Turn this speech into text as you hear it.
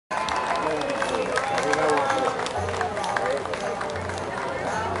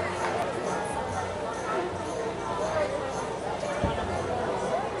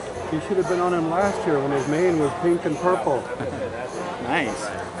You should have been on him last year when his mane was pink and purple. Nice.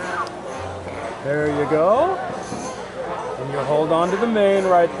 There you go. And you hold on to the mane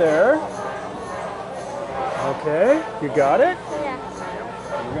right there. Okay, you got it? Yeah.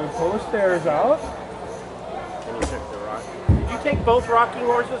 We're going to pull the stairs out. Did you take both rocking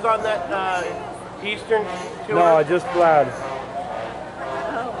horses on that Eastern tour? No, just Vlad.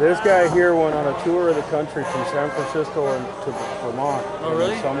 This guy here went on a tour of the country from San Francisco to Vermont in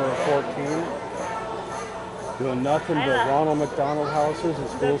the summer of 14. Doing nothing but Ronald McDonald houses and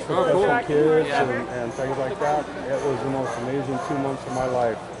schools for special kids and things like that. It was the most amazing 2 months of my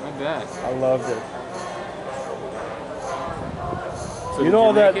life. I bet. I loved it. So you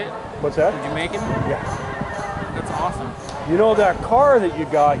know that? What's that? Did you make him? Yeah. That's awesome. You know that car that you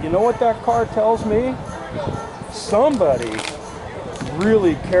got, you know what that car tells me? Somebody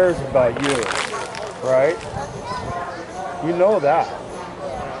really cares about you, right? You know that.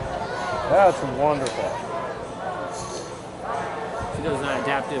 That's wonderful. She does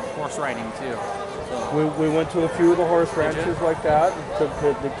adaptive horse riding too. So. We went to a few of the horse ranches like that. The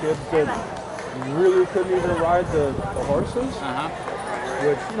kids that really couldn't even ride the horses,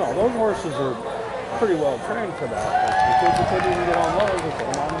 which, you know, those horses are pretty well trained for that. But the kids that couldn't even get on those, we put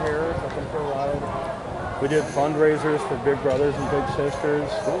them on here, took them for a ride. We did fundraisers for big brothers and big sisters.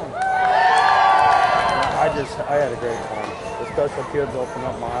 I had a great time. The special kids opened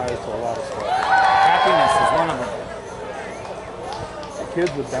up my eyes to a lot of stuff. Happiness is one of them. The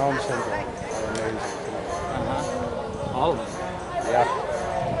kids with Down syndrome are amazing. All of them. Yeah.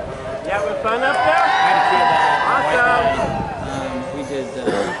 You having fun up there? I had a kid Awesome. we did the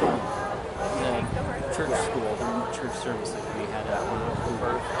church school, the church service that we had one of the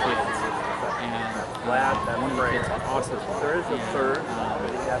first kids. And Vlad, one of the kids had autism. There is a third, but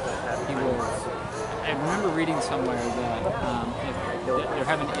he hasn't had he was, I remember reading somewhere that if they're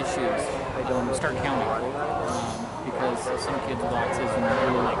having issues, they don't start counting. Because some kids with autism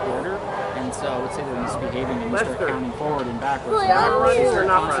really like order, and so let's say they're misbehaving and you start counting forward and backwards. They start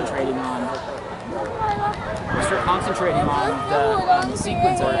concentrating on the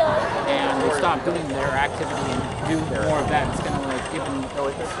sequence of it, and they stop doing their activity and do more of that. It's kind of like giving the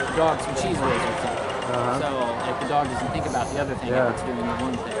dog some cheese whiz or something. So like the dog doesn't think about the other thing if it's doing the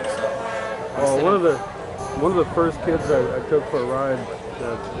one thing. So one of the first kids I took for a ride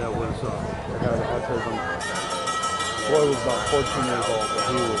that had autism. The boy was about 14 years old, but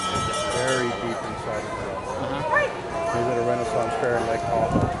he was very deep inside of it. He was at a Renaissance fair in Lake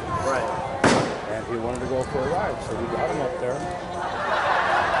Tahoe. Right. And he wanted to go for a ride, so we got him up there.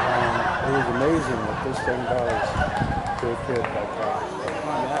 And it was amazing what this thing does to a kid like that.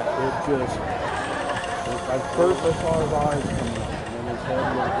 It just, at first I saw his eyes come up, and then his head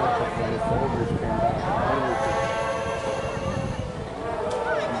went up, and his shoulders came down.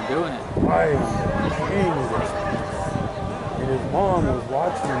 I'm doing it. I am the king of this. And his mom was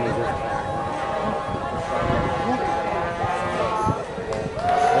watching me just.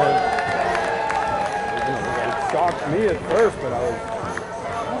 It shocked me at first, but I was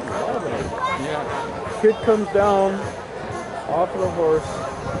loving it. Kid comes down off of the horse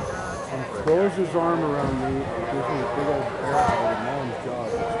and throws his arm around me and gives me a big old pat on the mom's jaw.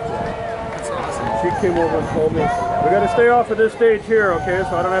 That's awesome. She came over and told me, we got to stay off of this stage here, okay,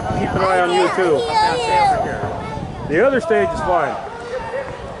 so I don't have to keep an eye on you too. The other stage is fine.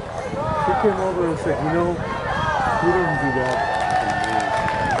 She came over and said, you know, he doesn't do that.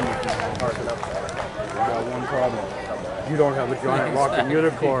 We got one problem. You don't have a giant rocking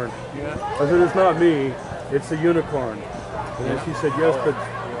unicorn. I said, it's not me, it's the unicorn. And then she said, yes, but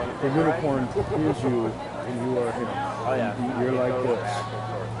the unicorn is you, and you are him. Oh yeah. You're like this.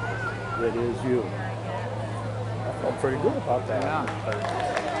 It is you. I felt pretty good about that.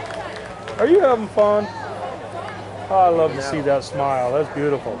 Are you having fun? Oh, I love to see that smile. That's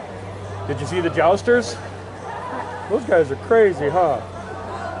beautiful. Did you see the jousters? Those guys are crazy, huh?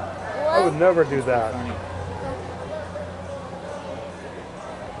 I would never do that.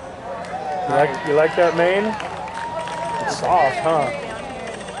 You like that mane? It's soft, huh?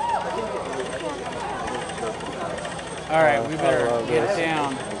 All right, we better get it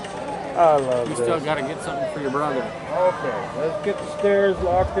down. I love We this. still got to get something for your brother. Okay, let's get the stairs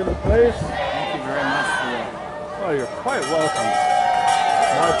locked into place. Thank you very much for that. Oh, you're quite welcome.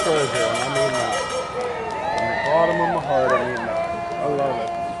 My pleasure, and I mean that. From the bottom of my heart, I mean that. I love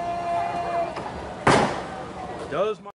it. Does my